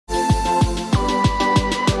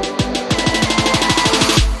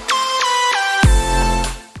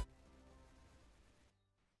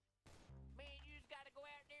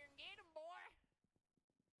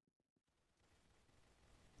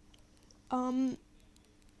Um,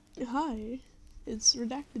 Hi, it's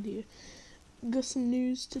Redacted here. Got some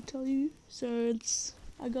news to tell you.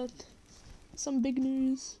 I got some big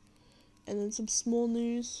news and then some small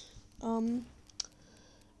news.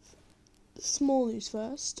 Small news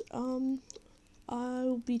first.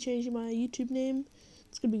 I'll be changing my YouTube name.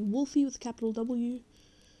 It's gonna be Wolfie with a capital W.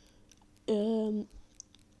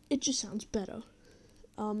 It just sounds better.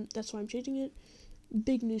 That's why I'm changing it.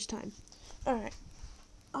 Big news time. Alright.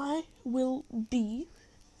 I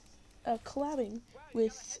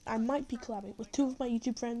might be collabing with two of my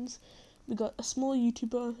YouTube friends. We got a small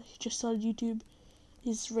YouTuber, he just started YouTube.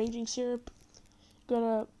 He's Raging Syrup. Got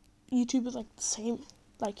a YouTuber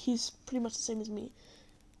he's pretty much the same as me.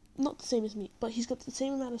 Not the same as me, but he's got the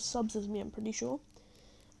same amount of subs as me, I'm pretty sure.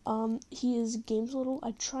 He is Games Little.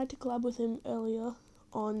 I tried to collab with him earlier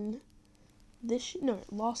on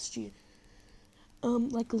last year.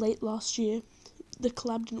 Late last year. The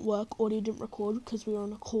collab didn't work, audio didn't record because we were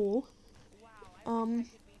on a call.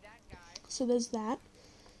 So there's that.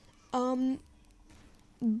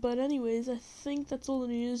 But anyways, I think that's all the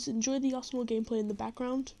news. Enjoy the Arsenal gameplay in the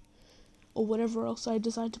background, or whatever else I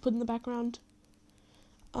decide to put in the background.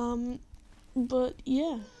 But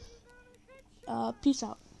yeah. Peace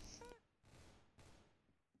out.